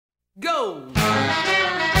Go!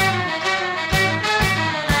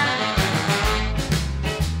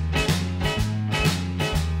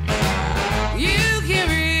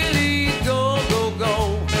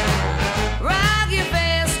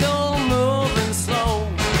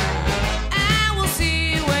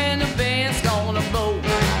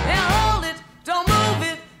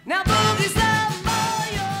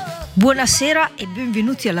 Buonasera e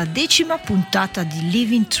benvenuti alla 10ª puntata di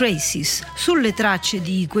Living Traces, sulle tracce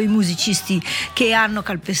di quei musicisti che hanno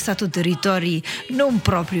calpestato territori non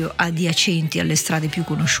proprio adiacenti alle strade più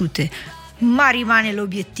conosciute, ma rimane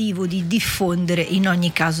l'obiettivo di diffondere in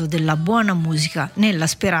ogni caso della buona musica, nella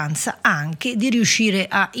speranza anche di riuscire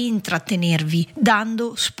a intrattenervi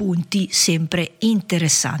dando spunti sempre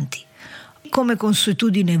interessanti. Come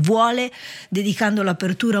consuetudine vuole, dedicando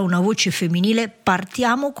l'apertura a una voce femminile,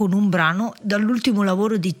 partiamo con un brano dall'ultimo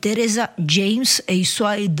lavoro di Theresa James e i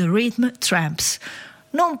suoi The Rhythm Tramps,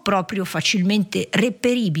 non proprio facilmente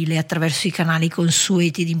reperibile attraverso i canali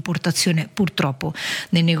consueti di importazione, purtroppo,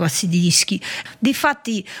 nei negozi di dischi.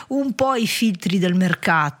 Difatti, un po' i filtri del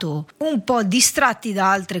mercato, un po' distratti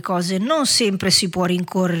da altre cose, non sempre si può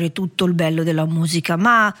rincorrere tutto il bello della musica,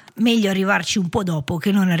 ma meglio arrivarci un po' dopo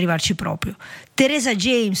che non arrivarci proprio. Theresa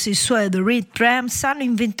James e i suoi The Rhythm Tramps hanno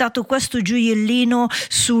inventato questo gioiellino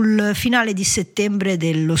sul finale di settembre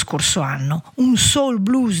dello scorso anno, un soul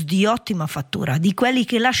blues di ottima fattura, di quelli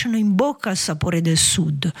che lasciano in bocca il sapore del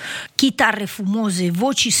sud. Chitarre fumose,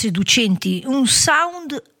 voci seducenti, un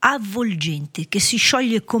sound avvolgente che si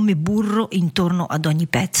scioglie come burro intorno ad ogni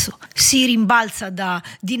pezzo. Si rimbalza da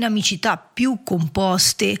dinamicità più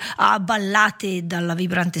composte a ballate dalla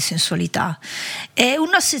vibrante sensualità. È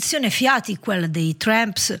una sezione fiati quella dei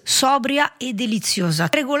Tramps, sobria e deliziosa,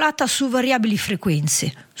 regolata su variabili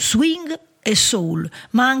frequenze, swing e soul,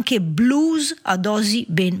 ma anche blues a dosi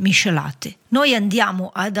ben miscelate. Noi andiamo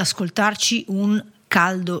ad ascoltarci un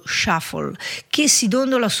caldo shuffle che si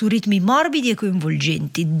dondola su ritmi morbidi e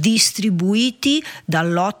coinvolgenti, distribuiti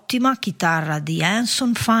dall'ottima chitarra di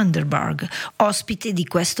Anson Vanderberg, ospite di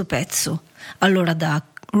questo pezzo. Allora, da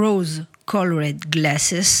Rose Colored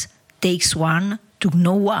Glasses, Takes One to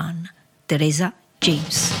Know One, Theresa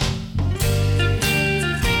James.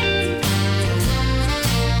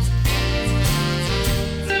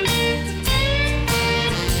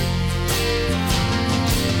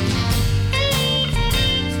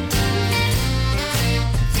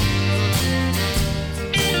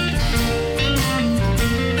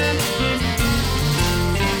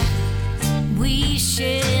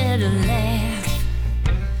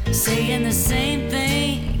 Saying the same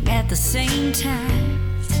thing at the same time.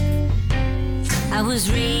 I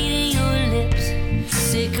was reading your lips,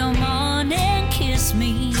 say come on and kiss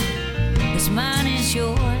me. What's mine is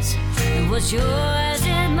yours, and what's yours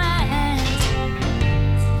is mine.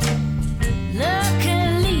 Love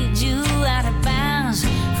can lead you out of bounds,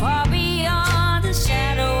 far beyond the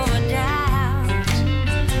shadow of a doubt.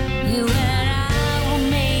 You and I were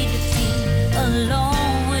made to feel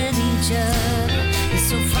alone with each other. It's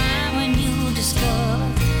so fine when you discover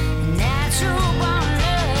natural born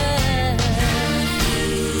love.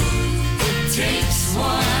 It takes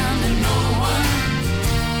one to know one,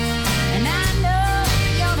 and I know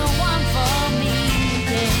you're the one for me,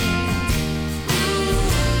 babe.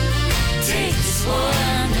 It takes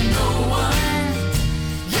one to know one.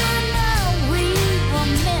 You know we were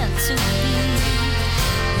meant to be.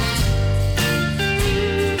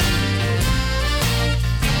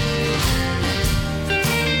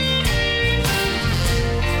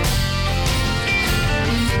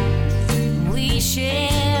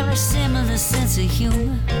 Share a similar sense of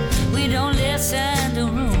humor. We don't listen to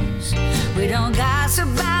rules. We don't gossip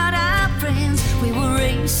about our friends. We were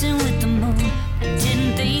racing with the moon.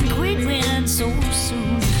 Didn't think we'd win so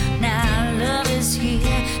soon. Now love is here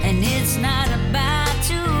and it's not about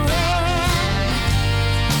to end.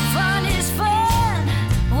 Fun is fun.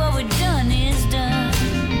 What we've done is done.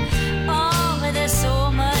 Oh, but there's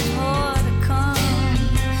so much more to come.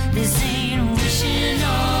 This ain't wishing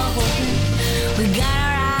or hoping. We got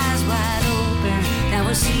our eyes wide open. Now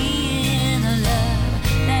we're seeing the love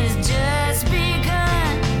that has just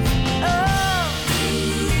begun. Oh,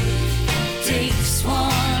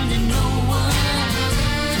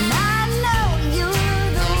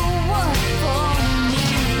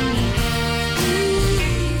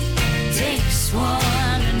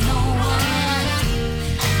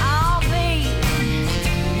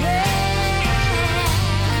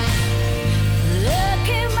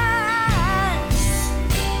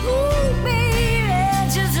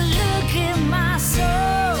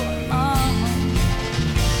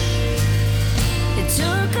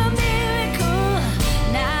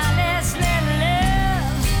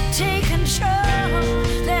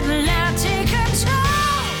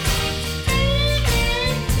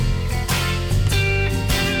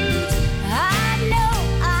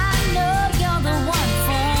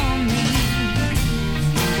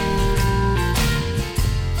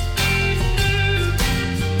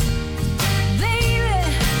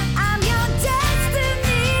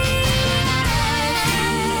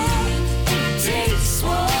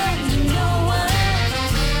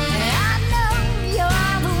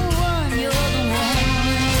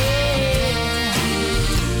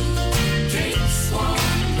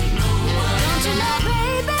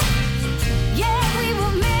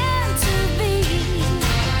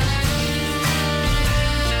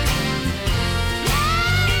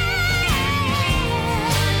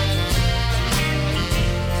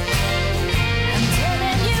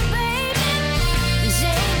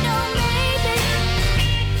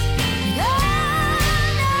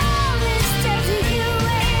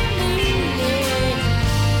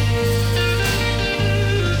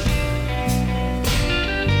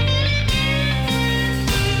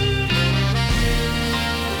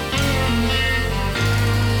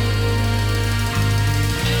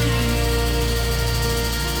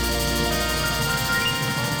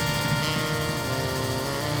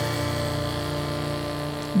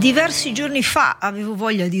 Diversi giorni fa avevo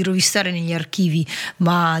voglia di rovistare negli archivi,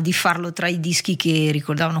 ma di farlo tra i dischi che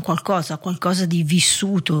ricordavano qualcosa di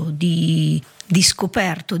vissuto, di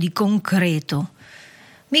scoperto, di concreto.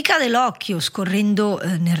 Mi cade l'occhio scorrendo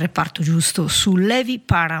nel reparto giusto su Levi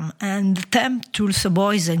Parham and the Temples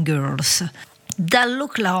Boys and Girls,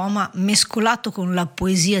 dall'Oklahoma mescolato con la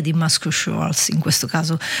poesia di Musco Shoals in questo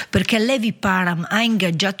caso, perché Levi Parham ha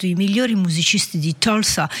ingaggiato i migliori musicisti di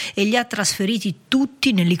Tulsa e li ha trasferiti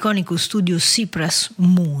tutti nell'iconico studio Cypress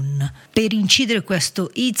Moon per incidere questo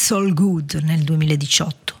It's All Good nel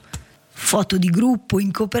 2018. Foto di gruppo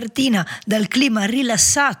in copertina dal clima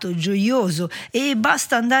rilassato, gioioso, e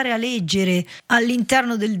basta andare a leggere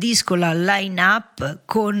all'interno del disco la line-up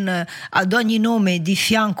con ad ogni nome di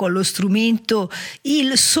fianco allo strumento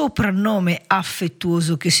il soprannome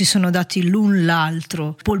affettuoso che si sono dati l'un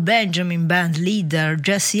l'altro: Paul Benjamin, band leader,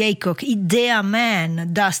 Jesse Aycock, Idea Man,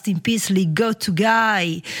 Dustin Peasley, Go To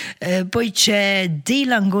Guy, poi c'è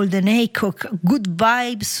Dylan Golden Aycock, Good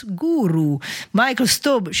Vibes Guru, Michael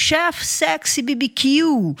Staub, Chef Sexy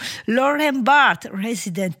BBQ, Lauren Barth,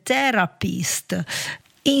 Resident Therapist.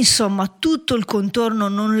 Insomma, tutto il contorno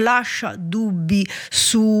non lascia dubbi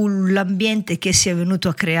sull'ambiente che si è venuto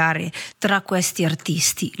a creare tra questi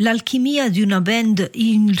artisti. L'alchimia di una band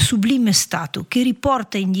in sublime stato che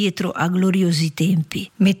riporta indietro a gloriosi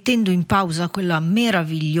tempi, mettendo in pausa quella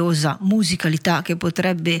meravigliosa musicalità che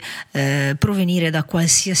potrebbe provenire da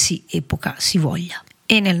qualsiasi epoca si voglia.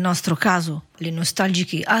 E nel nostro caso le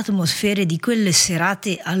nostalgiche atmosfere di quelle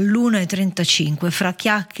serate all'1:35 fra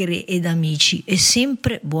chiacchiere ed amici e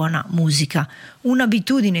sempre buona musica,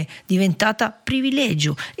 un'abitudine diventata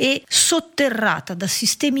privilegio e sotterrata da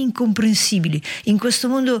sistemi incomprensibili in questo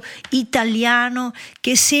mondo italiano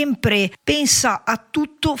che sempre pensa a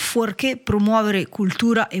tutto fuorché promuovere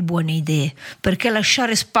cultura e buone idee, perché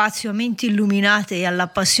lasciare spazio a menti illuminate e alla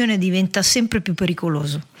passione diventa sempre più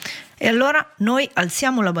pericoloso. E allora noi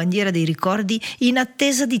alziamo la bandiera dei ricordi in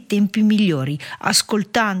attesa di tempi migliori,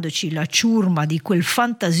 ascoltandoci la ciurma di quel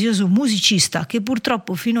fantasioso musicista che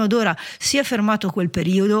purtroppo fino ad ora si è fermato a quel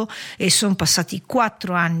periodo e sono passati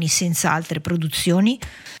 4 anni senza altre produzioni.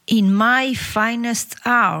 In My Finest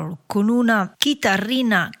Hour, con una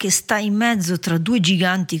chitarrina che sta in mezzo tra due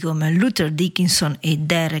giganti come Luther Dickinson e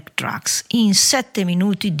Derek Trucks, in 7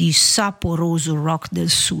 minuti di saporoso rock del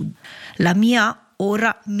sud. La mia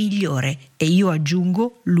ora migliore, e io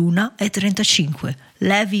aggiungo l'1:35.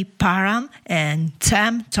 Levi Parham and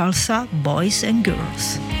Tam Tulsa Boys and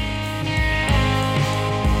Girls.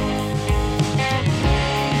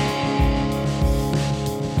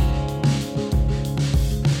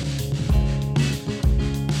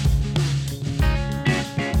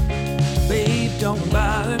 Babe, don't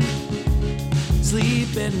bother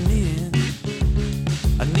sleeping in.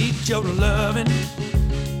 I need your loving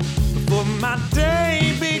before my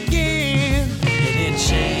day begins. Any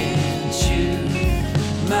chance you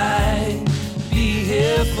might be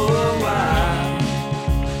here for a while?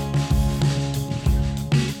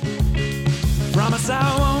 Promise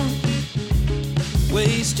I won't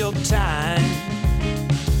waste your time.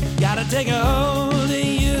 Gotta take a hold of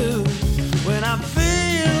you when I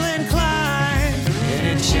feel inclined.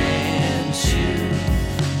 Any chance you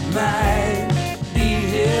might be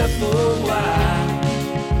here for a while?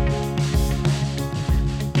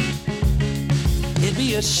 It'd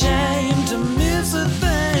be a shame to miss a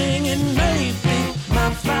thing. It may be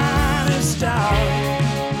my finest hour.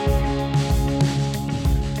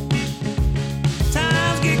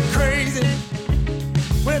 Times get crazy,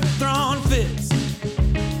 we're throwing fits.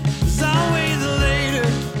 There's always later.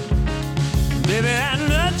 Baby, I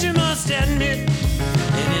know you must admit.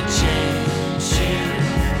 Any chance you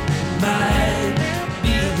might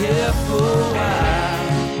be here for a while?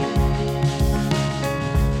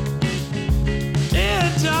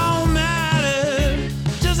 Don't matter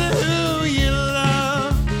just who you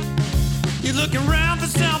love. You're looking around for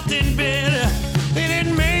something better, and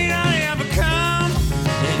it may not ever come.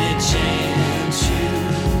 Any chance you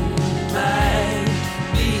might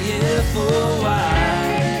be here for a while?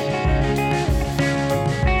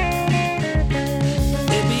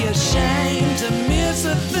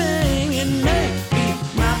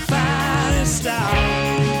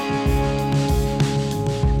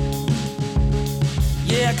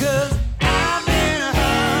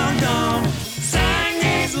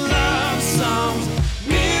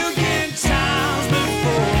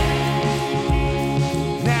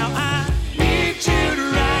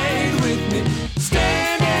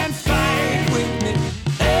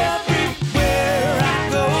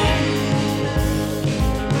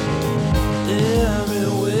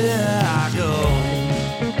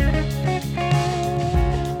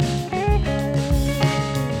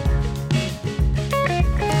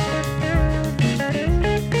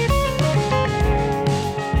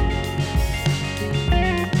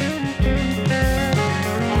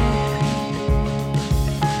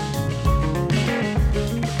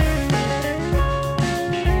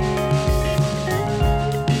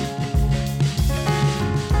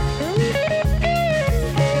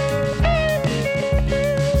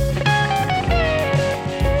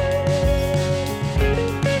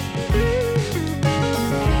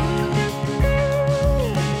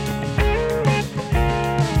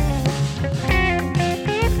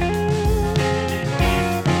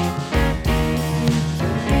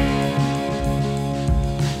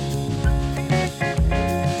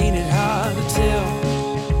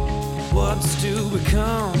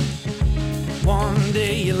 One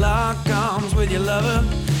day your luck comes with your lover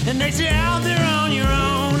and takes you out there on your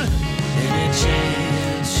own. Any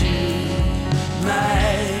chance she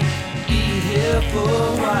might be here for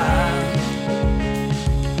a while.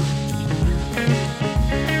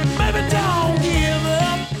 Baby, don't give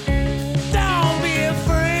up, don't be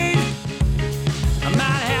afraid. I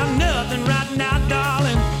might have nothing right now,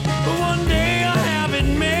 darling, but one day I'll have it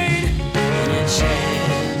made. Any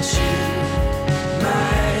chance she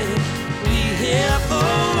might be here for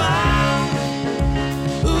a while.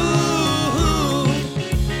 Ooh,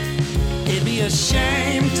 it'd be a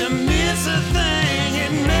shame to miss a thing.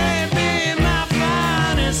 It may be my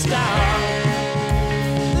finest hour.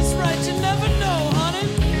 That's right, you never know, honey.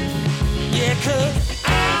 Yeah, 'cause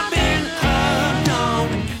I've been hugged on,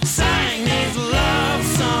 sang these love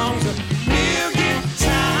songs a million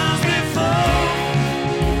times before.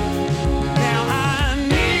 Now I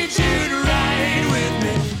need you to ride with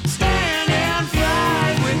me, stand and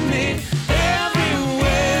fight with me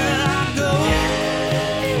everywhere I go.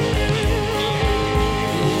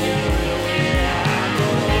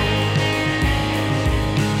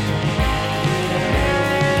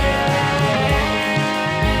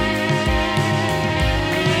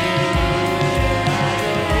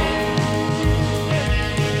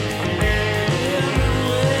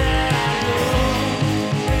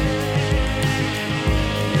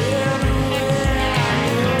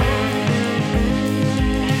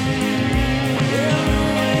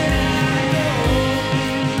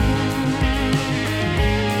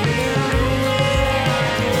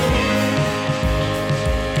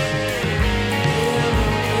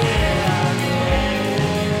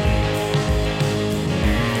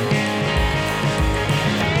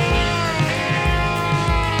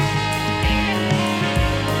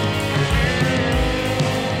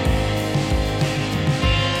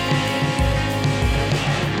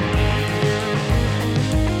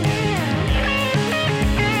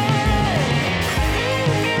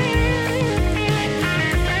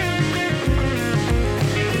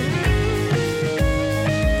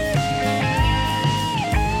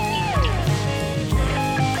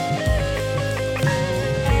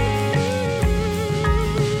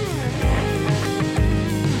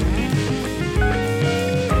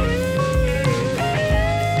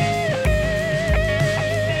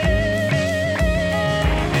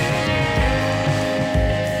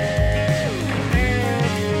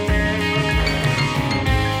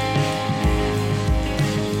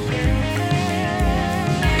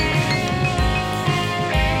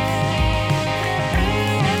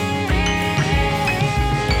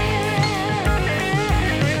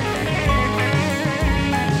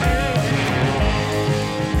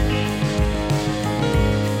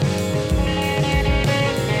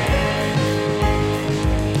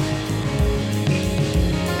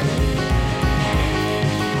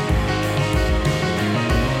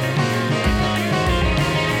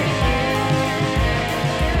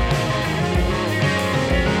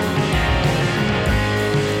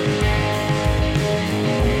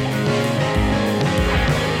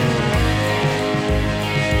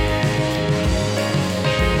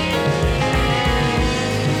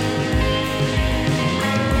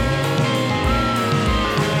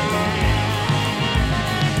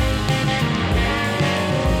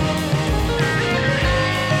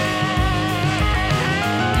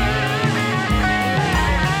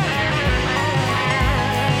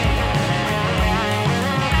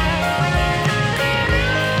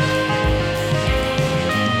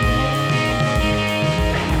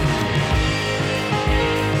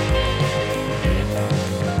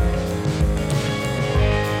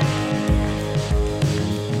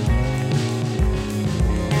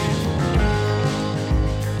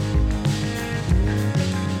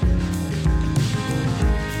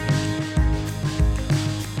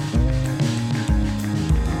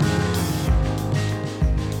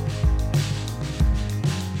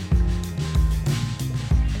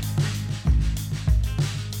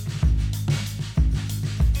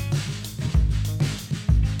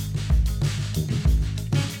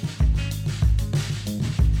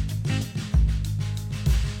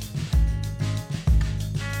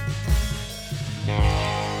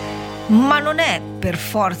 ma non è per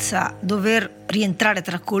forza dover rientrare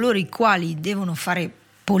tra coloro i quali devono fare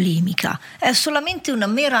polemica, è solamente una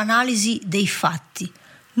mera analisi dei fatti.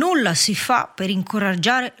 Nulla si fa per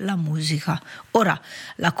incoraggiare la musica. Ora,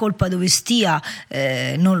 la colpa dove stia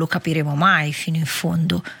non lo capiremo mai fino in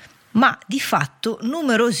fondo, ma di fatto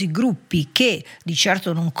numerosi gruppi che di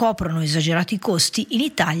certo non coprono esagerati costi in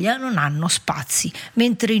Italia non hanno spazi,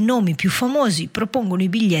 mentre i nomi più famosi propongono i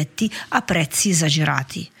biglietti a prezzi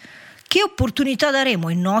esagerati. Che opportunità daremo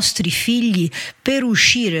ai nostri figli per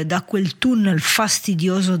uscire da quel tunnel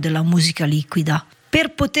fastidioso della musica liquida?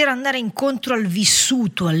 Per poter andare incontro al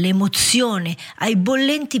vissuto, all'emozione, ai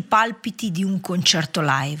bollenti palpiti di un concerto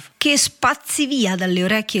live, che spazzi via dalle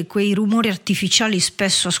orecchie quei rumori artificiali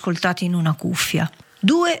spesso ascoltati in una cuffia.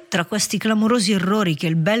 2 tra questi clamorosi errori che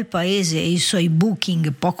il bel paese e i suoi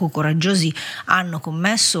booking poco coraggiosi hanno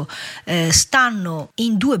commesso stanno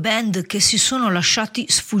in 2 band che si sono lasciati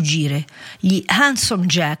sfuggire, gli Handsome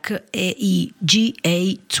Jack e i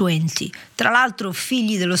GA20, tra l'altro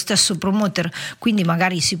figli dello stesso promoter, quindi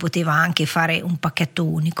magari si poteva anche fare un pacchetto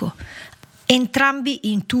unico.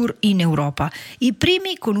 Entrambi in tour in Europa, i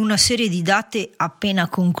primi con una serie di date appena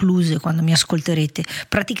concluse quando mi ascolterete,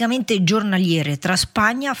 praticamente giornaliere tra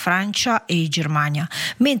Spagna, Francia e Germania,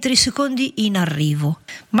 mentre i secondi in arrivo.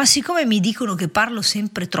 Ma siccome mi dicono che parlo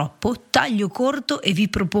sempre troppo, taglio corto e vi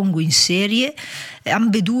propongo in serie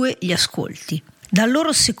ambedue gli ascolti. Dal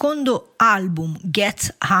loro secondo album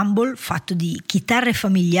Get Humble, fatto di chitarre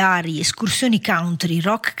familiari, escursioni country,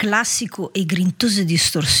 rock classico e grintose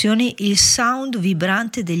distorsioni, il sound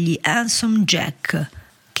vibrante degli Handsome Jack,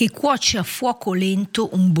 che cuoce a fuoco lento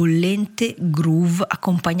un bollente groove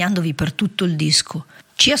accompagnandovi per tutto il disco.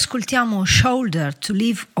 Ci ascoltiamo Shoulder to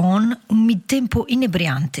Live On, un midtempo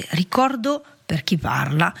inebriante, ricordo per chi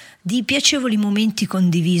parla, di piacevoli momenti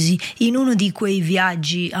condivisi in uno di quei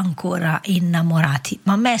viaggi ancora innamorati,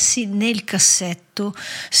 ma messi nel cassetto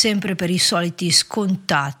sempre per i soliti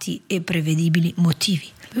scontati e prevedibili motivi.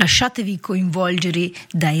 Lasciatevi coinvolgere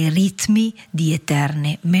dai ritmi di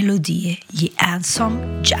eterne melodie, gli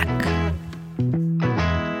Handsome Jack.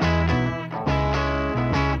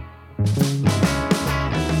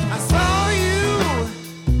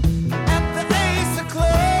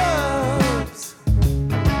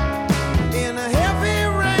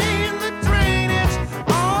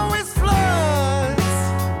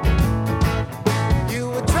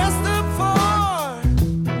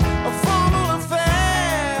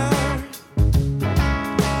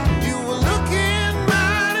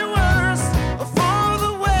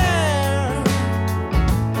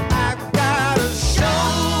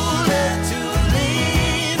 To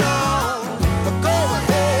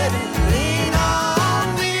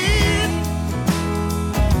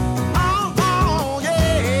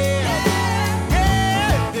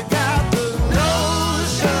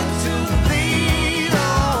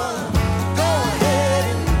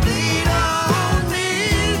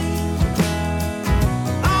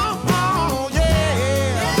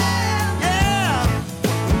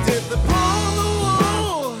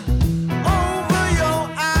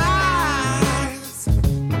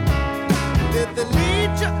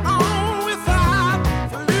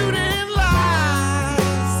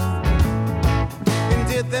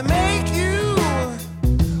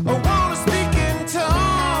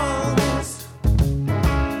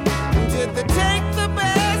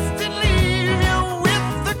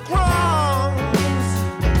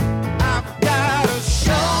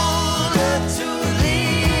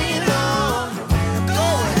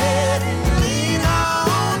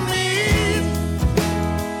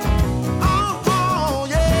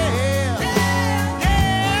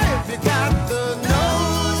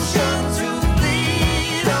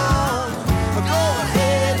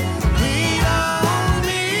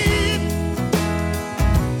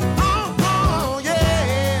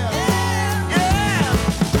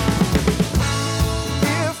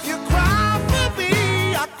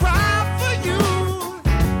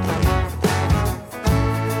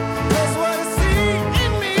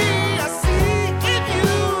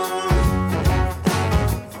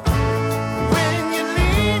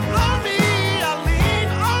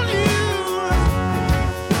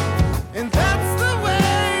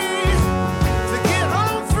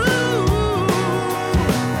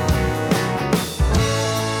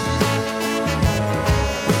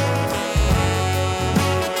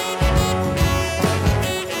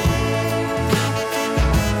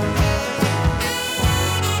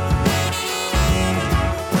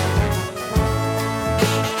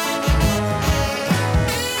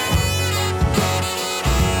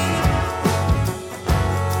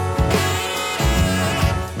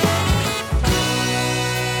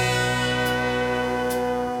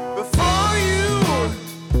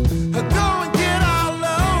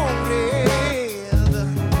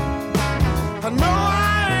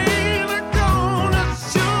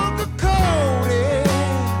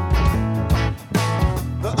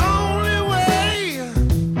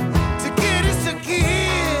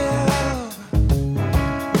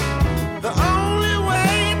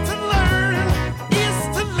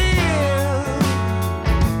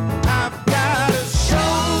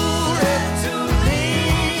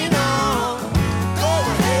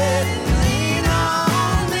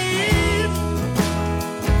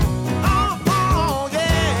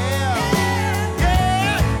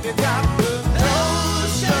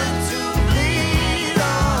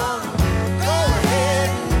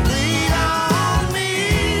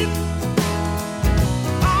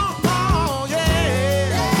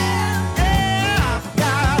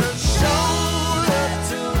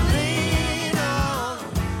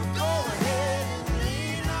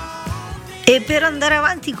E per andare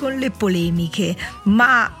avanti con le polemiche,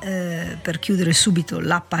 ma per chiudere subito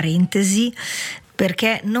la parentesi,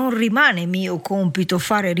 perché non rimane mio compito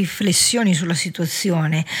fare riflessioni sulla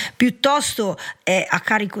situazione, piuttosto è a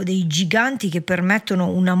carico dei giganti che permettono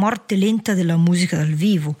una morte lenta della musica dal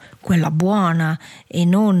vivo, quella buona e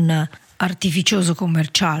non artificioso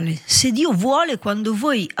commerciale. Se Dio vuole, quando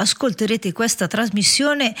voi ascolterete questa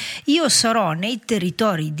trasmissione, io sarò nei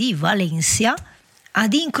territori di Valencia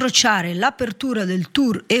ad incrociare l'apertura del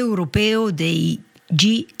tour europeo dei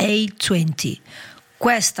S01E10.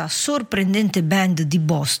 Questa sorprendente band di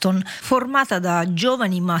Boston, formata da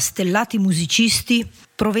giovani ma stellati musicisti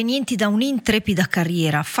provenienti da un'intrepida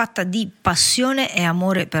carriera fatta di passione e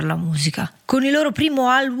amore per la musica. Con il loro primo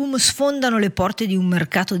album sfondano le porte di un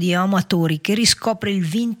mercato di amatori che riscopre il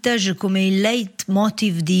vintage come il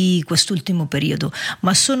leitmotiv di quest'ultimo periodo,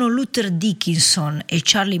 ma sono Luther Dickinson e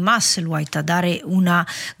Charlie Musselwhite a dare una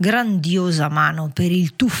grandiosa mano per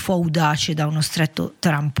il tuffo audace da uno stretto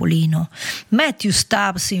trampolino. Matthew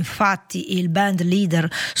Stubbs, infatti, il band leader,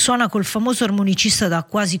 suona col famoso armonicista da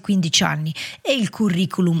quasi 15 anni e il curriculum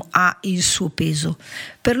ha il suo peso.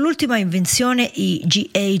 Per l'ultima invenzione i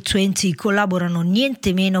S01E10 collaborano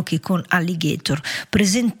niente meno che con Alligator,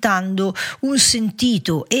 presentando un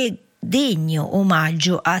sentito e degno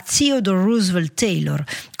omaggio a Theodore Roosevelt Taylor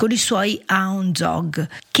con i suoi Hound Dog,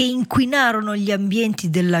 che inquinarono gli ambienti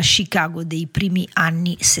della Chicago dei primi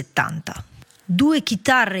anni 70. 2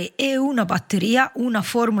 chitarre e una batteria, una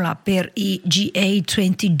formula per i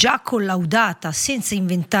S01E10 già collaudata senza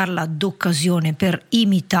inventarla d'occasione per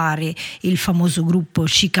imitare il famoso gruppo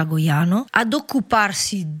chicagoiano, ad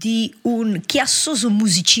occuparsi di un chiassoso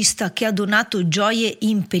musicista che ha donato gioie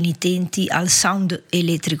impenitenti al sound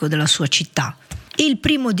elettrico della sua città. Il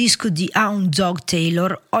primo disco di Hound Dog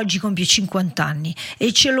Taylor oggi compie 50 anni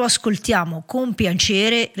e ce lo ascoltiamo con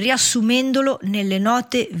piacere riassumendolo nelle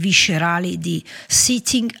note viscerali di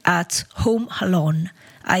Sitting at Home Alone.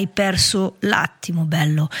 Hai perso l'attimo,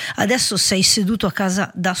 bello, adesso sei seduto a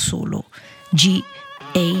casa da solo.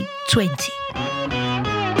 S01E10.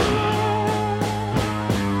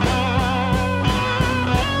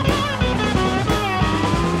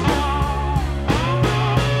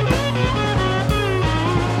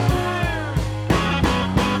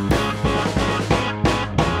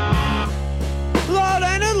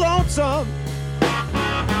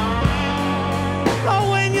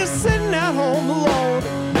 Oh, when you're sitting at home alone,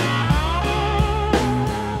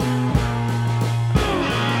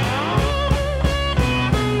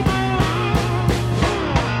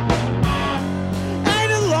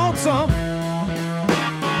 ain't it lonesome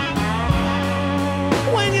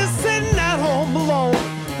when you're sitting at home alone?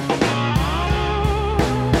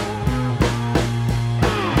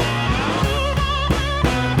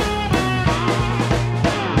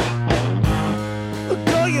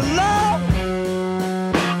 You love,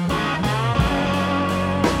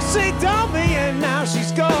 she dumped me and now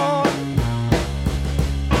she's gone.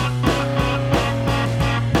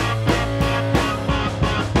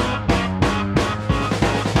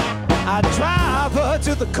 I drive her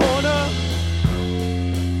to the corner.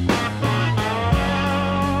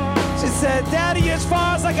 She said, Daddy, as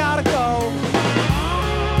far as I gotta go.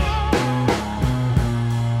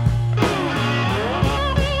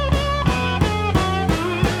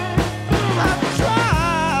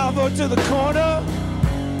 To the corner.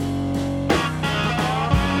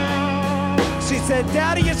 She said,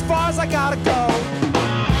 Daddy, as far as I gotta go.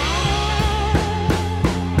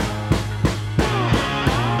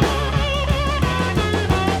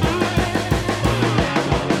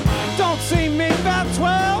 Don't see me about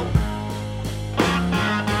 12.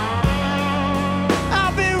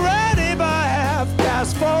 I'll be ready by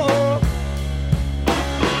 4:30.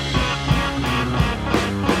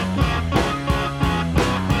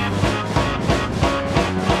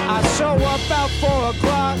 Show up about 4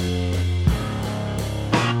 o'clock,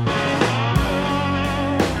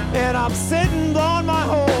 and I'm sitting on my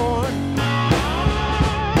horn.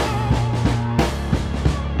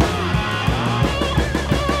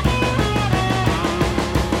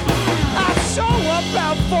 I show up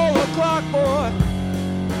about 4 o'clock, boy,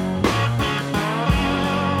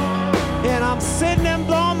 and I'm sitting and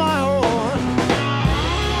blowing my horn.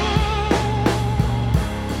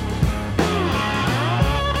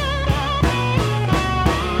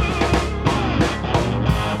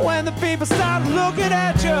 When the people start looking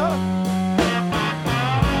at you,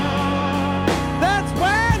 that's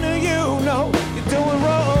when you know you're doing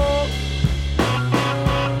wrong.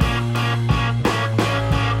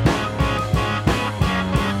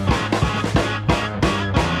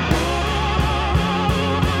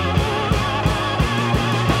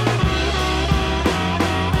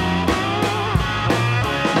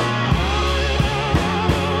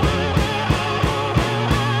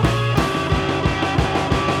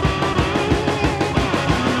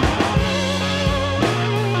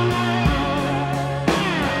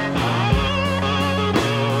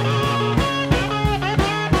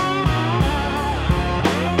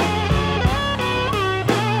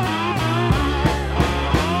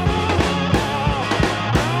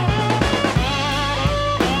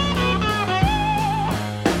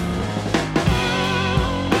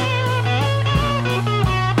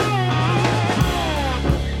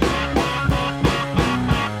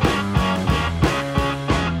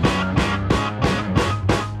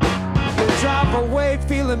 away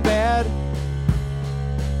feeling bad,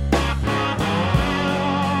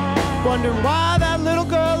 wondering why that little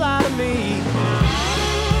girl out of me.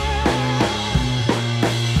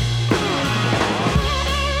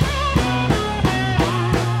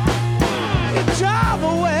 You drive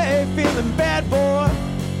away feeling bad, boy,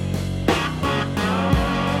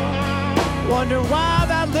 wondering why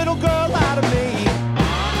that little girl out of me.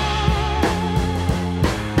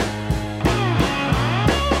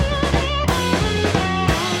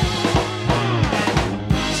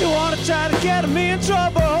 She wanna try to get me in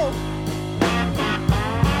trouble,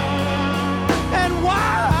 and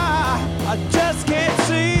why I just can't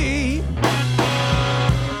see.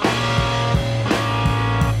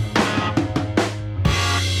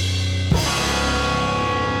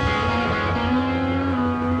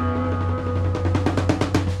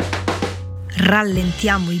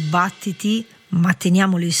 Rallentiamo i battiti, ma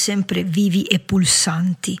teniamoli sempre vivi e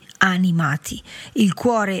pulsanti, animati. Il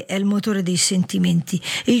cuore è il motore dei sentimenti.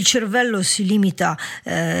 Il cervello si limita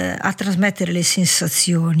a trasmettere le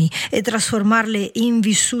sensazioni e trasformarle in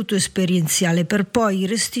vissuto esperienziale per poi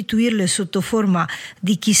restituirle sotto forma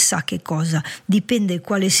di chissà che cosa. Dipende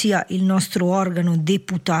quale sia il nostro organo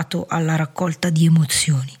deputato alla raccolta di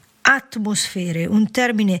emozioni. Atmosfere, un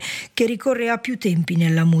termine che ricorre a più tempi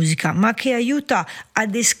nella musica, ma che aiuta a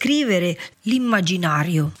descrivere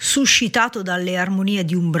l'immaginario suscitato dalle armonie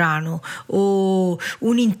di un brano o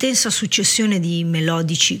un'intensa successione di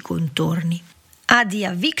melodici contorni.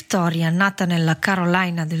 Adia Victoria, nata nella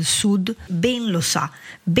Carolina del Sud, ben lo sa,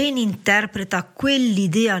 ben interpreta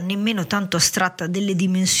quell'idea nemmeno tanto astratta delle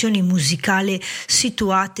dimensioni musicali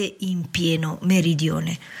situate in pieno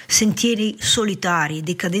meridione. Sentieri solitari,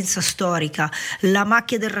 decadenza storica, la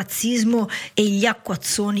macchia del razzismo e gli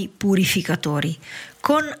acquazzoni purificatori.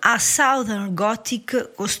 Con A Southern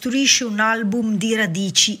Gothic costruisce un album di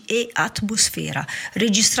radici e atmosfera,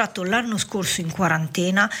 registrato l'anno scorso in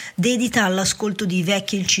quarantena, dedita all'ascolto di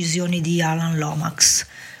vecchie incisioni di Alan Lomax.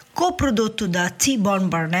 Coprodotto da T-Bone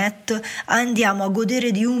Barnett, andiamo a godere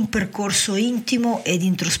di un percorso intimo ed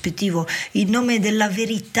introspettivo in nome della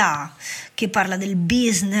verità, che parla del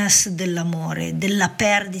business dell'amore, della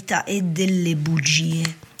perdita e delle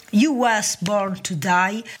bugie. You Was Born to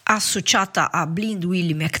Die, associata a Blind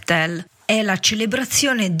Willie McTell, è la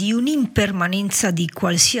celebrazione di un'impermanenza di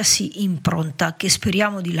qualsiasi impronta che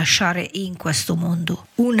speriamo di lasciare in questo mondo.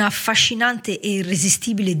 Una affascinante e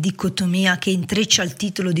irresistibile dicotomia che intreccia il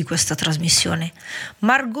titolo di questa trasmissione.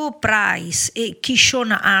 Margot Price e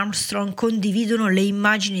Kishona Armstrong condividono le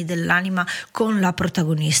immagini dell'anima con la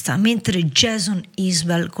protagonista, mentre Jason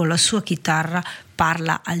Isbell con la sua chitarra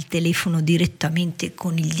parla al telefono direttamente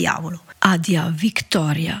con il diavolo. Adia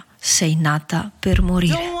Victoria, sei nata per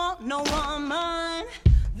morire. Don't want no woman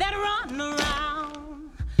that run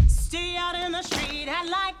around, stay out in the street, act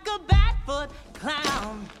like a barefoot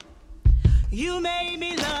clown. You made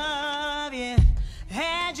me love you,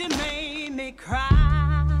 and you made me cry.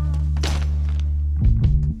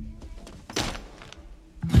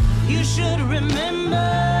 You should remember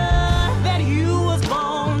that you was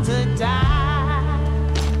born to die.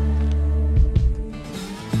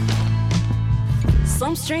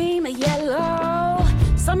 Some stream of yellow,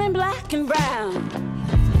 some in black and brown.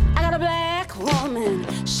 I got a black woman,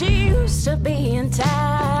 she used to be in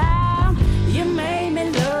town. You made me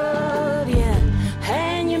love you,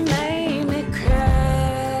 and you made me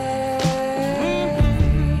cry.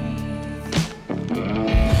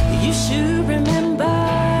 You should remember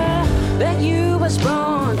that you was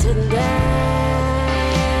born to die.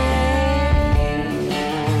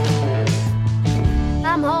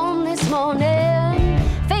 I'm home this morning,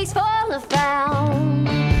 face full of frown.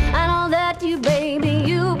 I know that you, baby,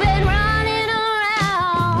 you've been running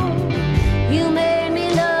around. You made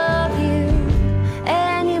me love you,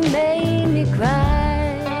 and you made me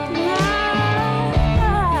cry.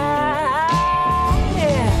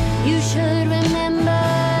 Yeah. You should remember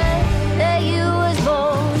that you was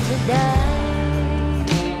born to die.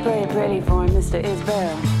 Play it pretty for him, Mr.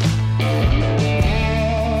 Isbell.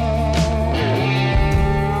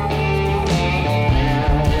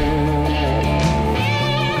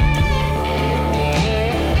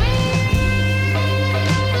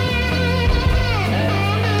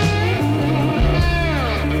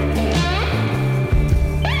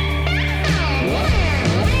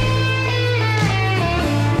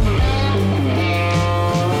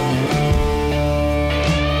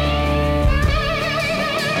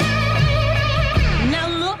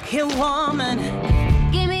 Woman,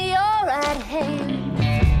 give me your right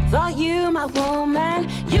hand. Thought you my woman,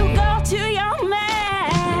 you go to your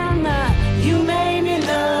man. You made me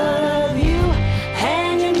love you,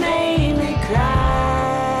 and you made me cry.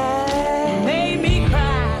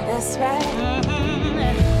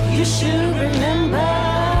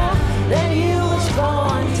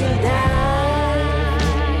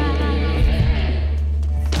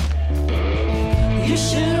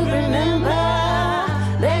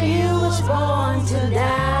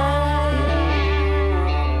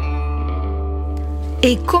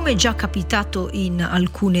 E come già capitato in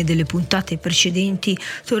alcune delle puntate precedenti,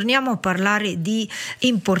 torniamo a parlare di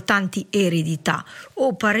importanti eredità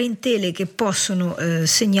o parentele che possono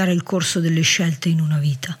segnare il corso delle scelte in una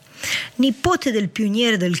vita. Nipote del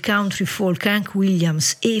pioniere del country folk Hank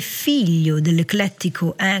Williams e figlio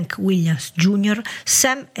dell'eclettico Hank Williams Jr.,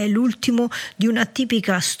 Sam è l'ultimo di una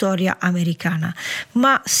tipica storia americana,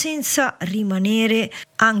 ma senza rimanere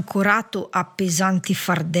ancorato a pesanti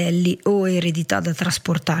fardelli o eredità da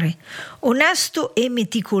trasportare. Onesto e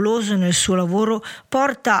meticoloso nel suo lavoro,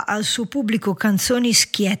 porta al suo pubblico canzoni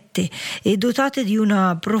schiette e dotate di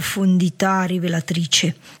una profondità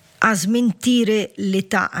rivelatrice. A smentire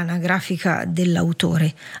l'età anagrafica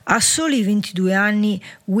dell'autore. A soli 22 anni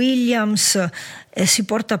Williams si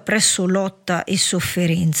porta presso lotta e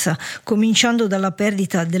sofferenza, cominciando dalla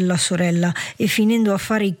perdita della sorella e finendo a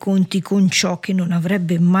fare i conti con ciò che non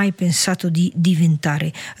avrebbe mai pensato di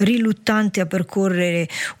diventare, riluttante a percorrere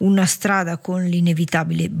una strada con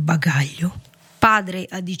l'inevitabile bagaglio. Padre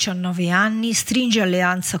a 19 anni, stringe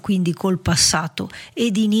alleanza quindi col passato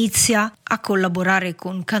ed inizia a collaborare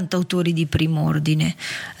con cantautori di prim'ordine,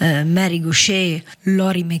 Mary Gauthier,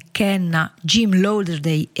 Lori McKenna, Jim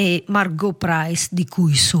Lauderdale e Margot Price, di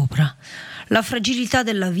cui sopra. La fragilità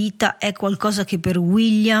della vita è qualcosa che per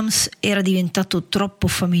Williams era diventato troppo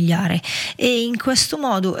familiare e in questo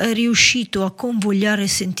modo è riuscito a convogliare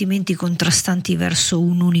sentimenti contrastanti verso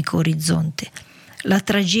un unico orizzonte. La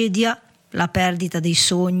tragedia, la perdita dei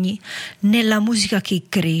sogni, nella musica che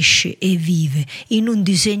cresce e vive in un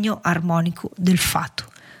disegno armonico del fato.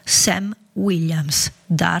 Sam Williams,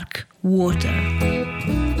 Dark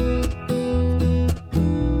Water.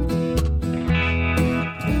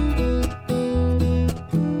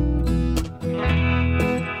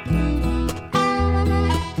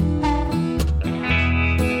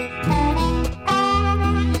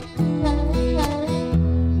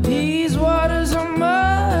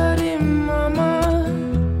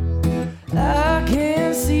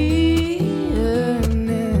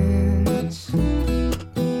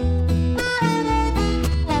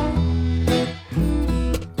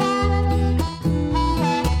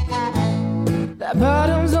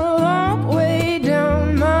 Bottom's a long way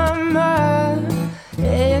down my mind,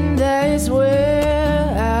 and that's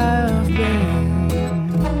where I've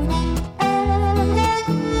been.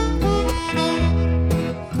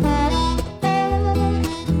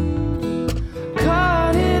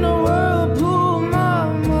 Caught in a whirlpool,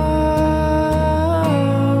 mama,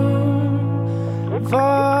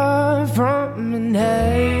 far from an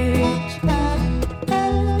edge.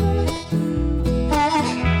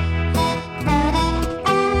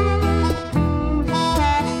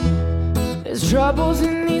 Troubles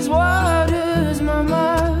in these waters,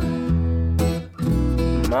 mama,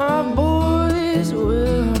 my boys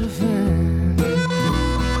will defend.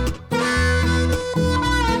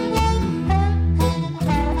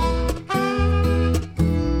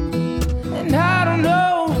 And I don't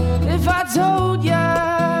know if I told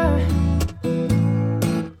ya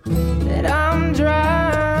that I'm drowning.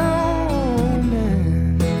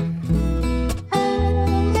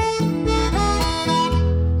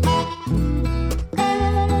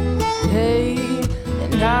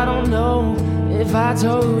 I don't know if I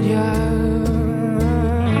told ya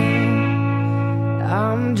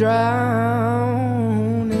I'm drowning.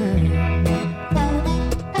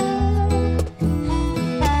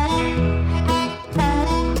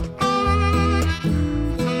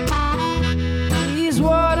 These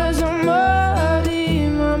waters are muddy,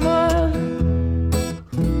 mama.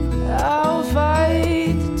 I'll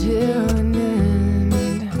fight till an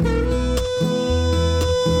end.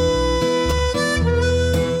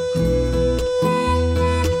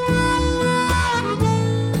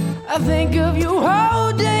 I think of you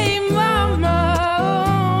all day, mama.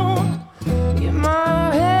 You're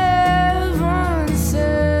my heaven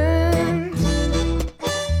sent.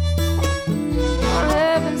 My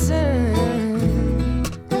heaven sent.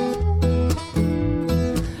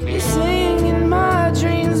 You sing in my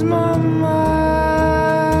dreams, mama,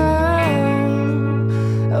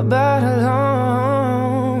 about how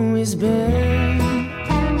long it's been.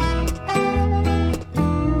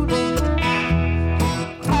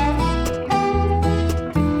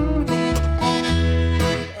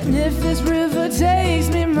 Takes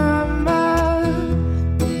me, mama,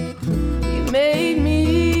 you made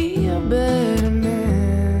me a better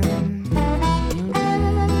man.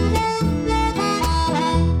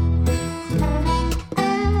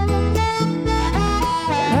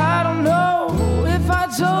 And I don't know if I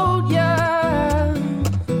told ya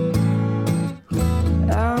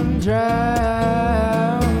I'm drowning.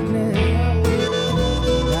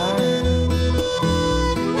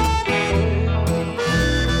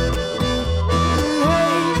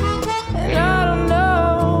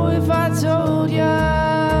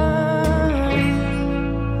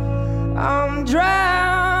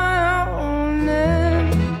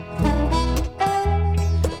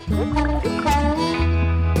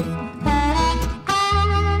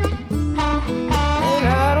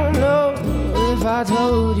 I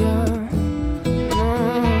told you,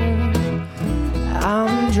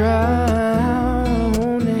 I'm drowning.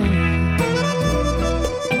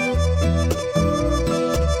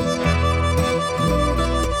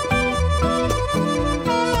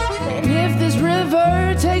 And if this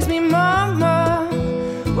river takes me, mama,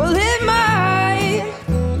 well, it might.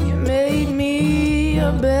 You made me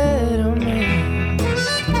a better man.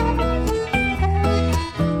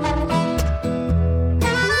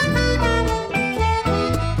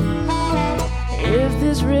 If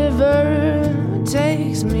this river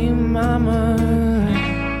takes me, mama,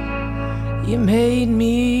 you made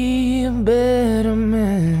me a better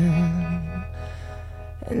man.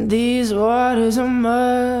 And these waters are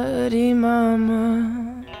muddy,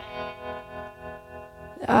 mama,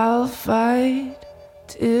 I'll fight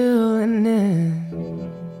till an end.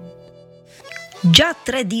 Già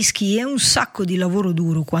 3 dischi e un sacco di lavoro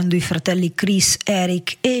duro quando i fratelli Chris,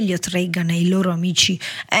 Eric, Elliot Reagan e i loro amici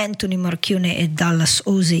Anthony Marchione e Dallas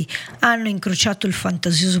Osey hanno incrociato il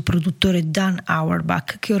fantasioso produttore Dan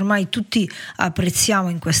Auerbach, che ormai tutti apprezziamo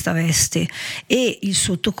in questa veste, e il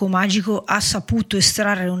suo tocco magico ha saputo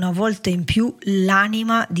estrarre una volta in più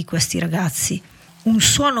l'anima di questi ragazzi. Un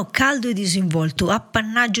suono caldo e disinvolto,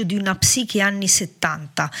 appannaggio di una psiche anni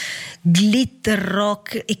 70, glitter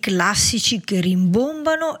rock e classici che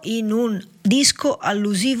rimbombano in un disco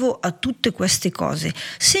allusivo a tutte queste cose,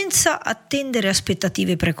 senza attendere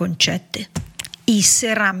aspettative preconcette. I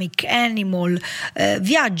Ceramic Animal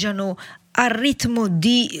viaggiano al ritmo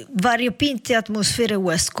di variopinte atmosfere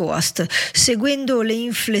West Coast, seguendo le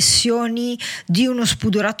inflessioni di uno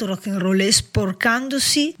spudorato rock and roll e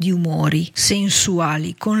sporcandosi di umori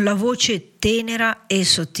sensuali con la voce tenera e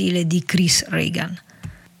sottile di Chris Reagan.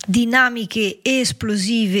 Dinamiche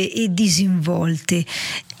esplosive e disinvolte,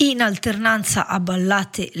 in alternanza a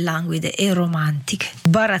ballate languide e romantiche,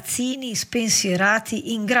 barazzini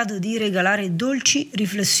spensierati in grado di regalare dolci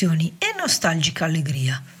riflessioni e nostalgica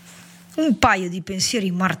allegria. Un paio di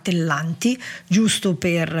pensieri martellanti, giusto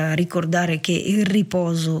per ricordare che il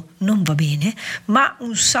riposo non va bene, ma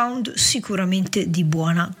un sound sicuramente di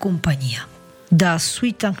buona compagnia. Da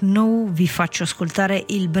Sweet and Know vi faccio ascoltare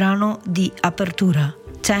il brano di apertura,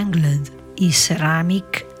 Tangled, i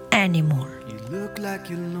Ceramic Animal. You look like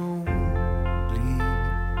you're lonely,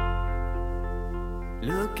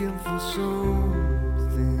 looking for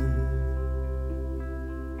something,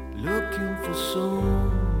 looking for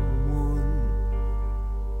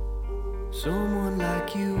someone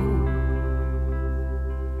like you,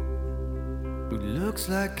 who looks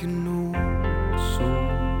like an old soul,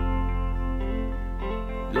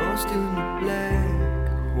 lost in a black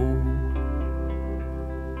hole,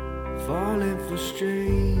 falling for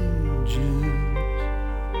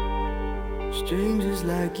strangers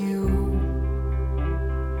like you.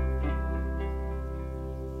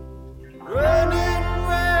 Running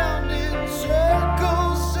round in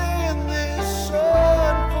circles in this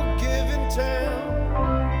unforgiving town,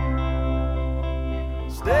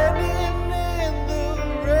 standing in the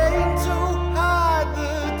rain to hide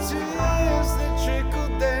the tears that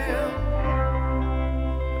trickle down.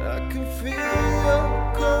 I can feel your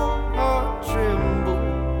cold heart tremble.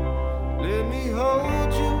 Let me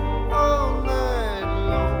hold you all night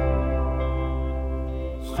long.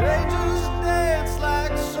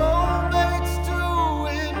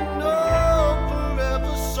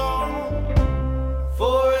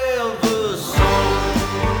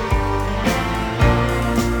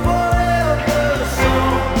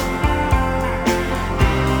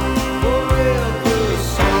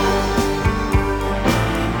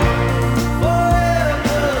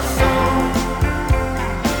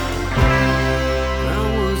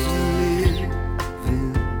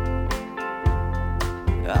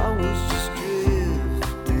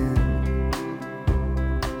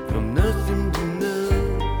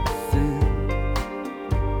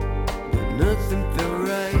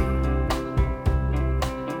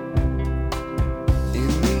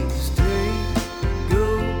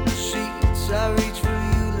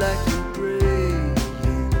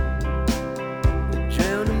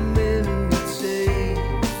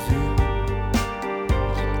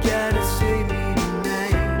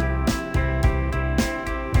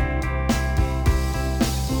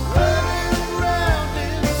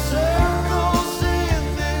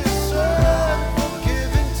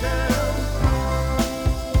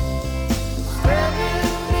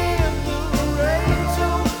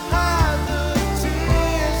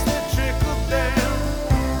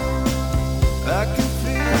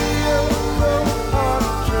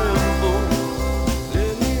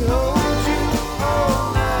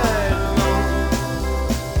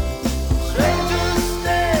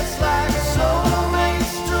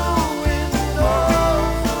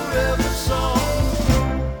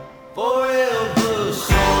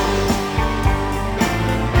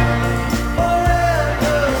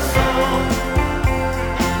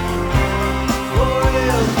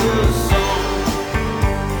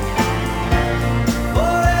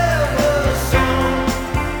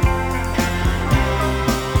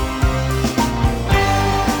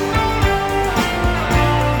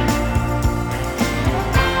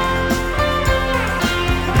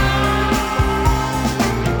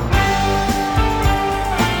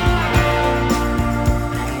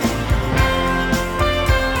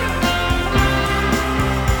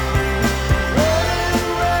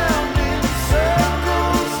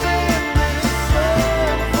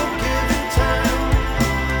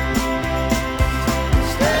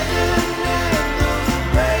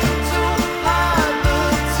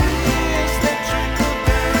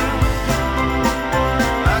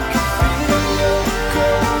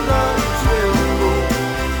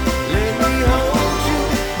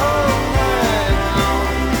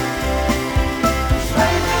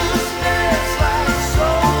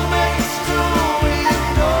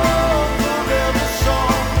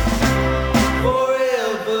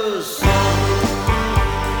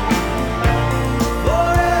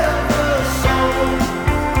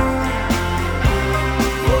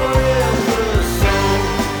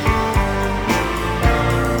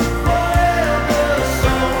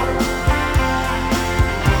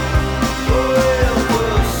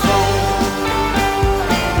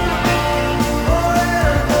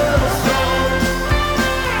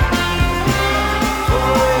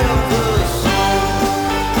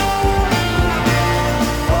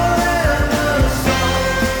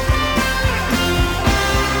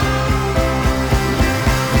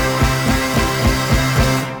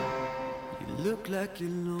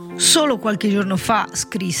 Solo qualche giorno fa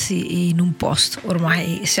scrissi in un post: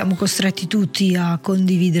 ormai siamo costretti tutti a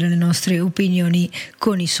condividere le nostre opinioni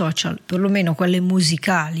con i social, perlomeno quelle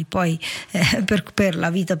musicali, poi per la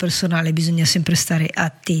vita personale bisogna sempre stare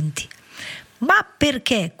attenti. Ma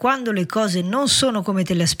perché quando le cose non sono come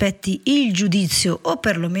te le aspetti il giudizio o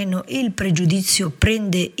perlomeno il pregiudizio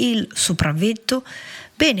prende il sopravvento?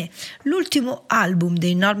 Bene, l'ultimo album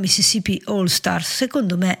dei North Mississippi All Stars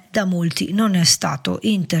secondo me da molti non è stato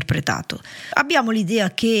interpretato. Abbiamo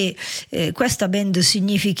l'idea che questa band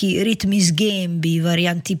significhi ritmi sghembi,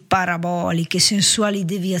 varianti paraboliche, sensuali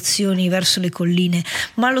deviazioni verso le colline,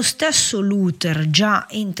 ma lo stesso Luther già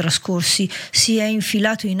in trascorsi si è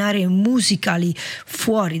infilato in aree musicali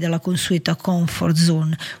fuori dalla consueta comfort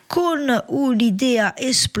zone, con un'idea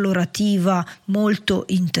esplorativa molto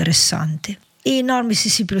interessante. I North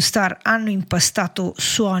Mississippi Star hanno impastato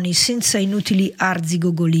suoni senza inutili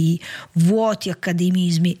arzigogolii, vuoti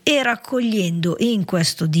accademismi, e raccogliendo in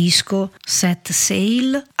questo disco Set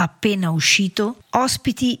Sail, appena uscito,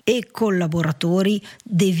 ospiti e collaboratori,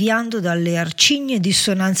 deviando dalle arcigne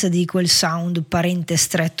dissonanze di quel sound parente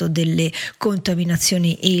stretto delle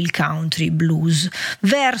contaminazioni e il country blues,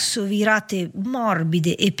 verso virate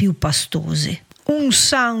morbide e più pastose. Un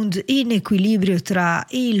sound in equilibrio tra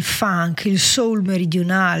il funk, il soul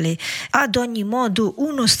meridionale, ad ogni modo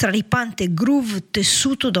uno straripante groove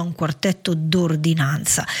tessuto da un quartetto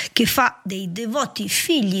d'ordinanza che fa dei devoti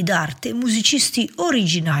figli d'arte musicisti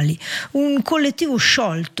originali, un collettivo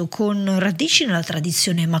sciolto con radici nella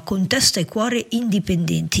tradizione ma con testa e cuore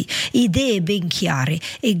indipendenti, idee ben chiare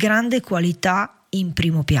e grande qualità in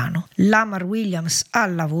primo piano. Lamar Williams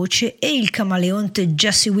alla voce e il camaleonte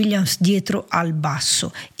Jesse Williams dietro al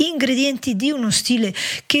basso, ingredienti di uno stile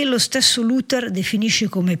che lo stesso Luther definisce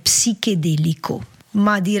come psichedelico,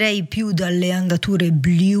 ma direi più dalle andature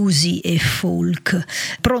bluesy e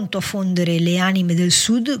folk, pronto a fondere le anime del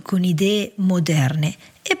sud con idee moderne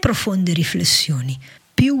e profonde riflessioni.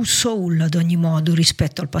 Più soul ad ogni modo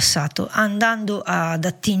rispetto al passato, andando ad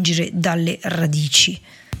attingere dalle radici.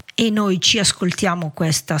 E noi ci ascoltiamo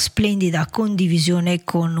questa splendida condivisione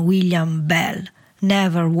con William Bell,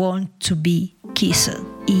 Never Want to Be Kissed,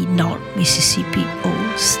 i North Mississippi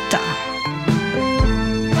All Star.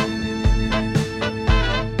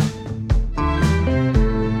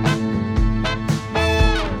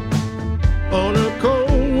 On a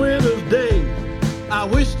cold winter's day, I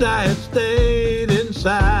wished I had stayed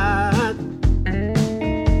inside.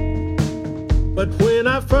 But when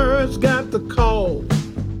I first got the call,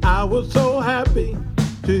 I was so happy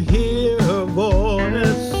to hear her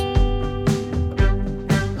voice.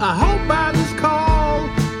 I hope by this call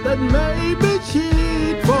that maybe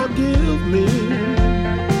she'd forgive me.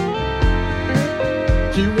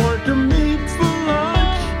 She wanted to meet for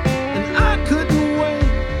lunch and I couldn't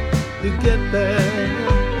wait to get there.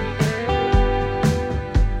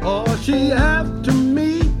 Or she asked to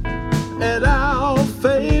meet at our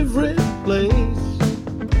favorite place.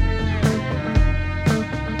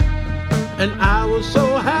 And I was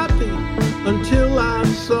so happy until I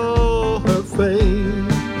saw her face.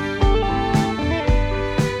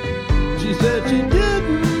 She said she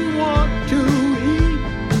didn't want to eat,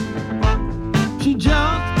 she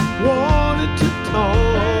just wanted to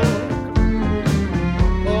talk.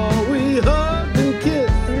 Oh, we hugged and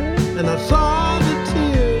kissed, and I saw the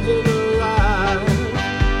tears in her eyes.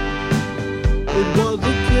 It was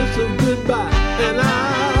a kiss of goodbye, and I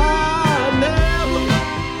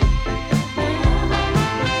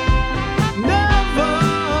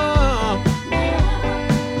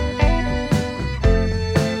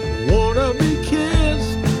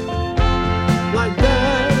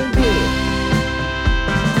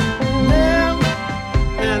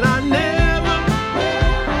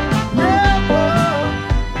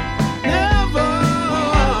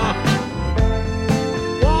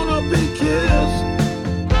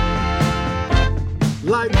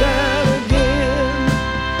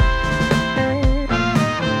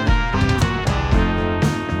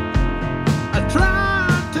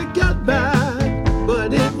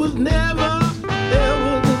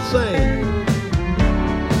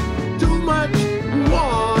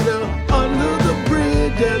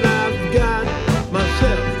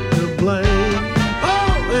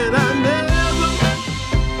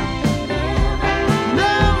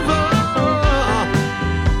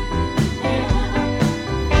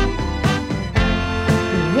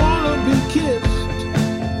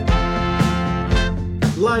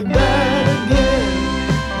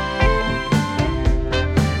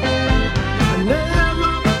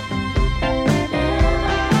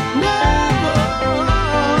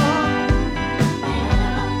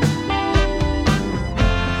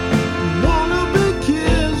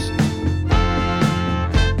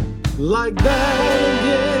like that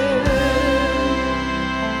again.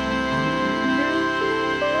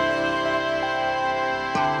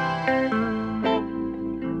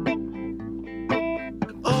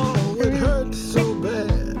 Oh, it hurts so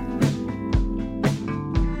bad.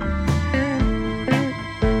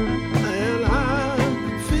 And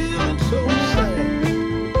I'm feeling so sad.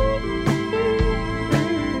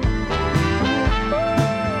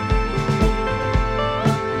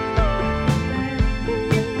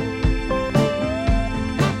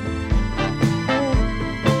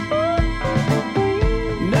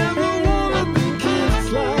 Never wanna be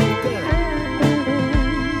kissed like that.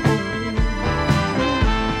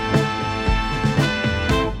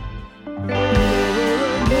 Never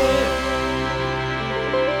again.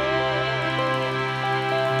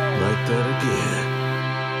 Like that again.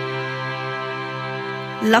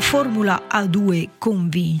 La formula A2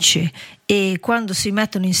 convince e quando si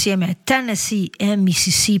mettono insieme Tennessee e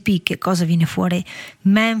Mississippi, che cosa viene fuori?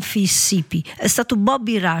 Memphissippi. È stato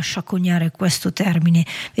Bobby Rush a coniare questo termine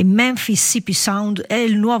e Memphissippi Sound è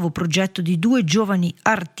il nuovo progetto di due giovani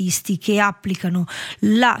artisti che applicano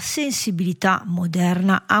la sensibilità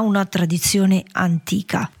moderna a una tradizione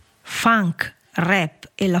antica. Funk,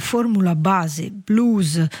 rap e la formula base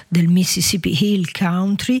blues del Mississippi Hill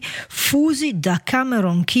Country fusi da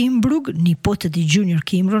Cameron Kimbrough, nipote di Junior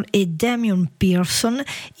Kimbrough, e Damian Pearson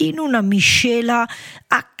in una miscela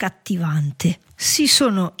accattivante. Si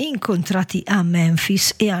sono incontrati a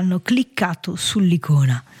Memphis e hanno cliccato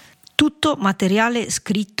sull'icona. Tutto materiale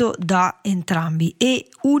scritto da entrambi e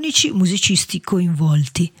unici musicisti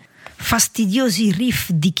coinvolti. Fastidiosi riff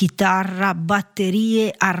di chitarra,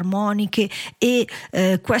 batterie, armoniche e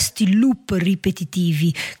questi loop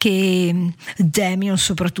ripetitivi che Damian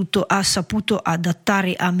soprattutto ha saputo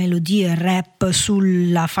adattare a melodie rap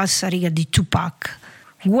sulla falsariga di Tupac.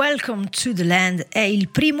 Welcome to the Land è il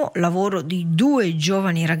primo lavoro di due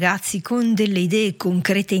giovani ragazzi con delle idee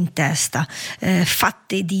concrete in testa,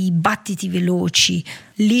 fatte di battiti veloci,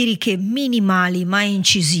 liriche minimali ma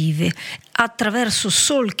incisive, attraverso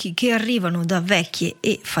solchi che arrivano da vecchie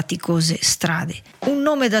e faticose strade. Un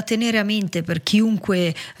nome da tenere a mente per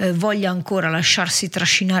chiunque voglia ancora lasciarsi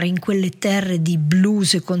trascinare in quelle terre di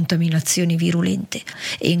blues e contaminazioni virulente,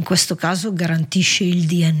 e in questo caso garantisce il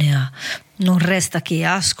DNA. Non resta che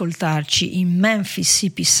ascoltarci in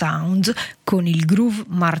Memphissippi Sound con il groove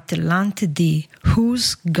martellante di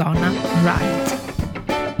Who's Gonna Ride.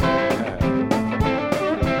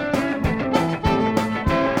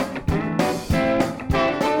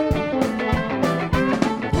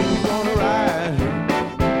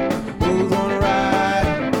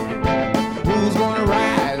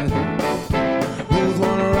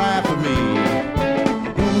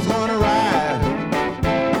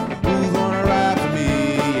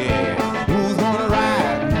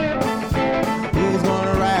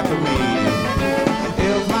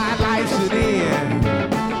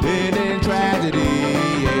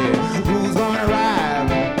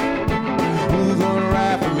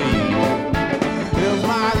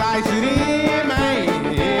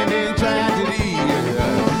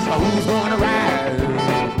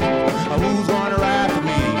 Who's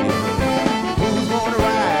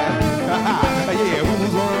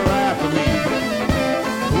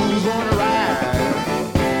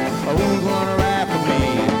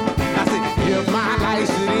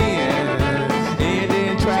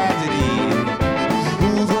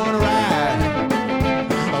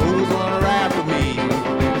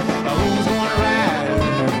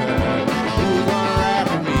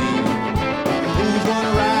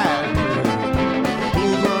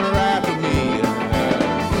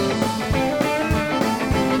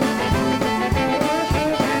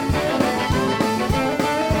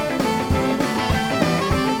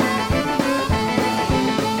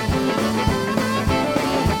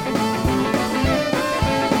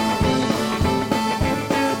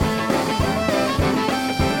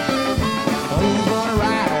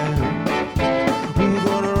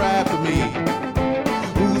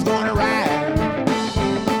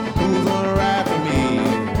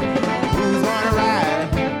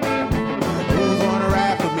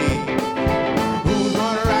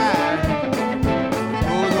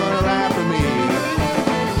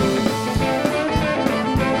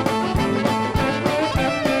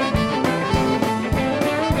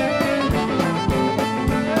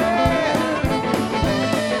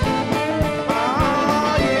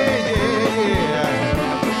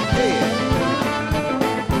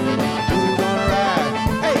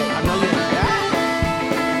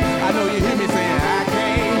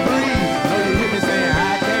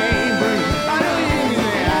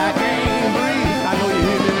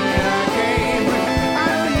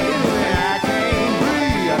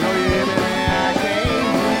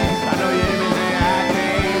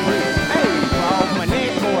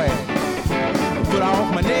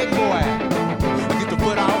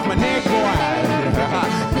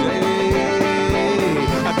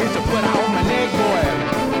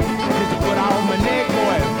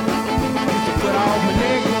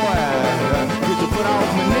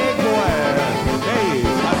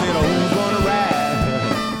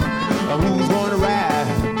Who's gonna ride?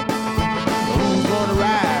 Who's gonna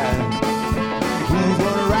ride? Who's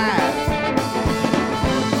gonna ride?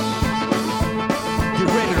 Get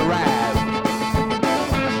ready to ride.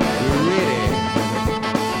 Get ready.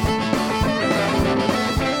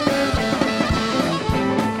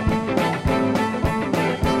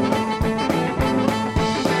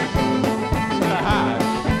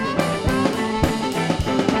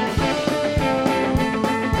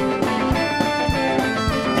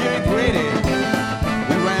 Get ready.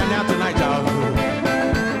 We ran out tonight, y'all.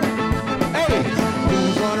 Hey,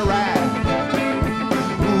 who's gonna ride?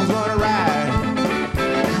 Who's gonna ride?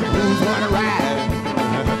 Who's gonna ride?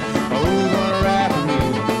 Who's gonna ride for me?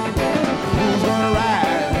 Who's gonna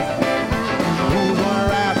ride? Who's gonna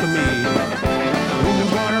ride for me? Who's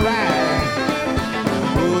gonna ride?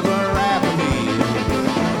 Who's gonna ride for me?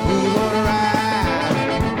 Who's gonna ride?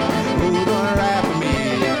 Who's gonna ride for me?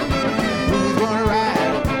 Who's gonna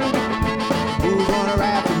ride? Who's gonna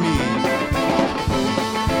ride for me?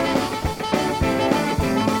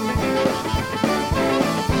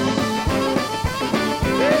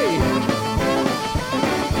 Hey!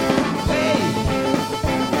 Hey!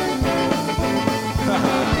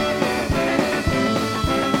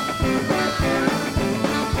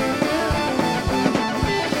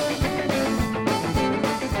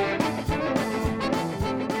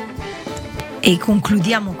 E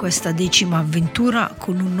concludiamo questa 10ª avventura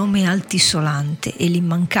con un nome altisolante e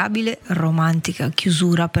l'immancabile romantica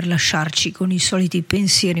chiusura per lasciarci con i soliti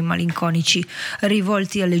pensieri malinconici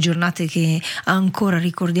rivolti alle giornate che ancora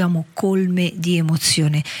ricordiamo colme di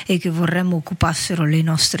emozione e che vorremmo occupassero le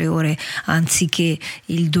nostre ore anziché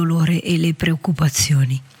il dolore e le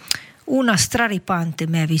preoccupazioni. Una straripante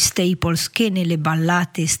Mavis Staples che nelle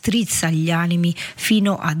ballate strizza gli animi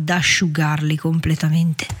fino ad asciugarli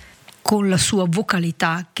completamente, con la sua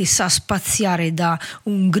vocalità che sa spaziare da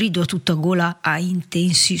un grido a tutta gola a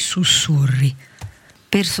intensi sussurri.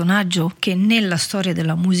 Personaggio che nella storia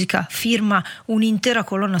della musica firma un'intera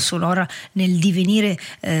colonna sonora nel divenire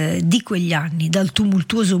di quegli anni, dal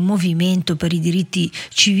tumultuoso movimento per i diritti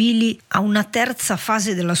civili a una terza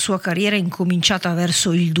fase della sua carriera incominciata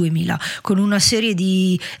verso il 2000, con una serie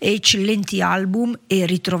di eccellenti album e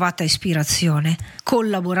ritrovata ispirazione,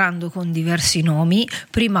 collaborando con diversi nomi,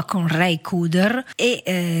 prima con Ray Cooder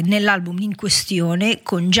e nell'album in questione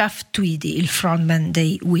con Jeff Tweedy, il frontman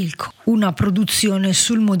dei Wilco. Una produzione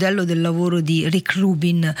sul modello del lavoro di Rick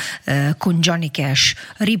Rubin con Johnny Cash,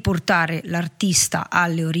 riportare l'artista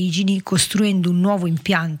alle origini costruendo un nuovo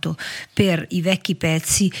impianto per i vecchi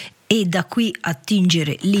pezzi e da qui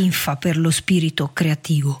attingere linfa per lo spirito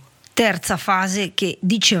creativo. Terza fase che,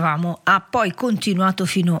 dicevamo, ha poi continuato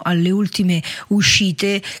fino alle ultime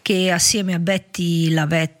uscite che assieme a Betty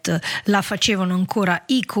Lavette la facevano ancora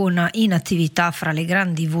icona in attività fra le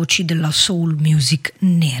grandi voci della soul music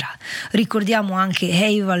nera. Ricordiamo anche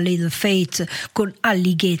Have a Little Faith con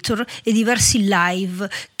Alligator e diversi live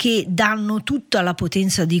che danno tutta la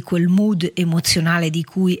potenza di quel mood emozionale di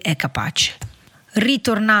cui è capace.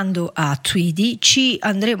 Ritornando a Tweedy, ci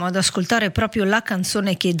andremo ad ascoltare proprio la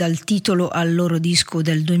canzone che dà il titolo al loro disco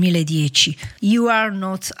del 2010, You Are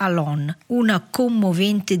Not Alone, una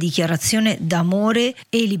commovente dichiarazione d'amore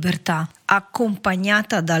e libertà,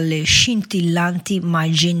 accompagnata dalle scintillanti ma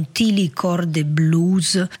gentili corde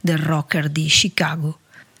blues del rocker di Chicago.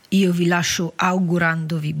 Io vi lascio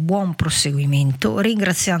augurandovi buon proseguimento,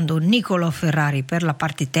 ringraziando Nicolò Ferrari per la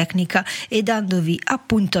parte tecnica e dandovi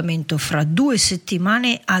appuntamento fra 2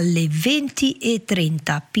 settimane alle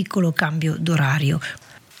 20:30, piccolo cambio d'orario.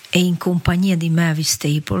 E in compagnia di Mavis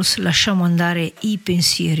Staples lasciamo andare i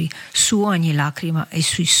pensieri su ogni lacrima e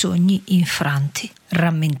sui sogni infranti,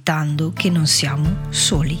 rammentando che non siamo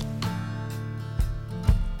soli.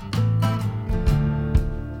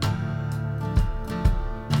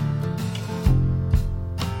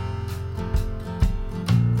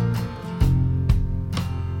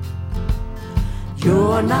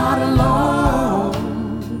 You're not alone,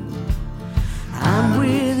 I'm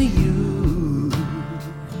with you,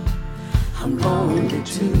 I'm lonely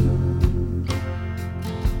too.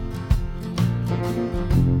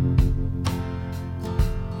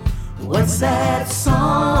 What's that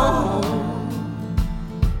song?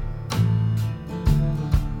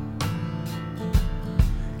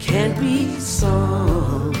 Can't be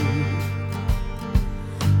sung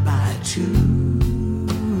by two.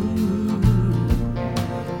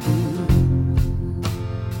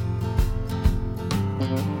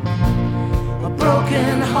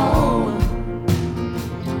 Broken home,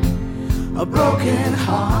 a broken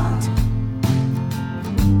heart,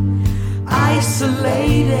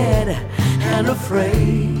 isolated and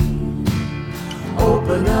afraid.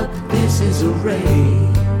 Open up this this is a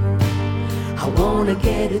ray. I wanna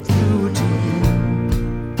get it through to you.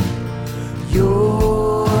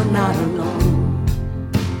 You're not alone.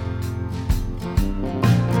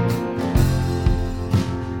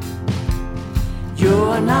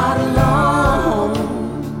 You're not alone.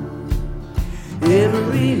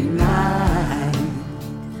 Every night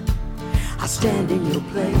I stand in your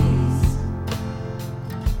place.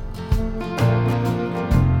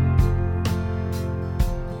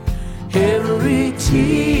 Every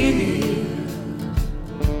tear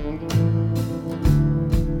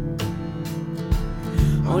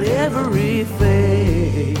on every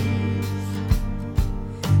face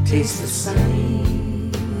tastes the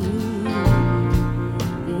same.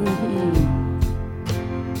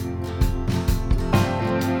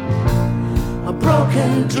 A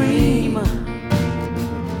broken dream,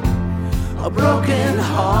 a broken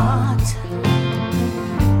heart,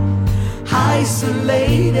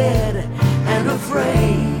 isolated and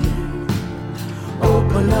afraid.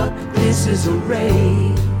 Open up, this is a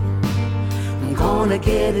ray. I'm gonna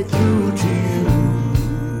get it through to you.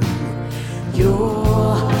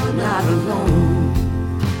 You're not alone.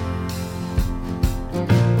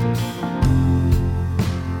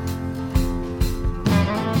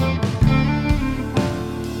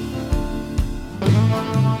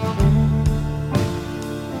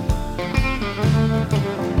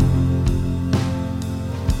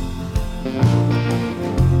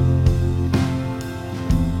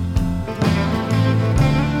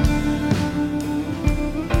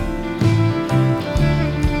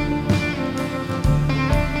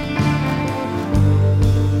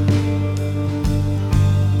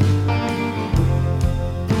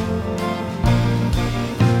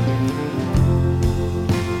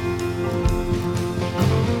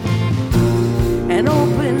 An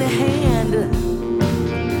open hand,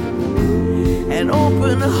 an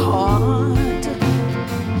open heart.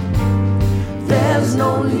 There's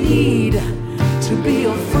no need to be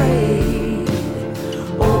afraid.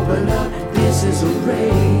 Open up, this is a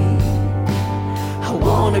ray. I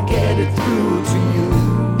wanna get it through to you.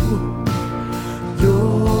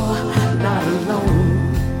 You're not alone.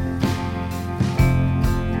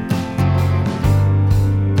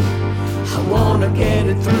 I wanna get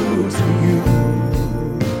it through to you.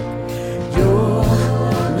 You're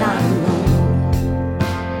not alone.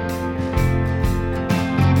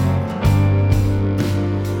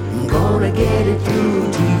 I'm gonna get it through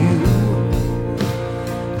to you.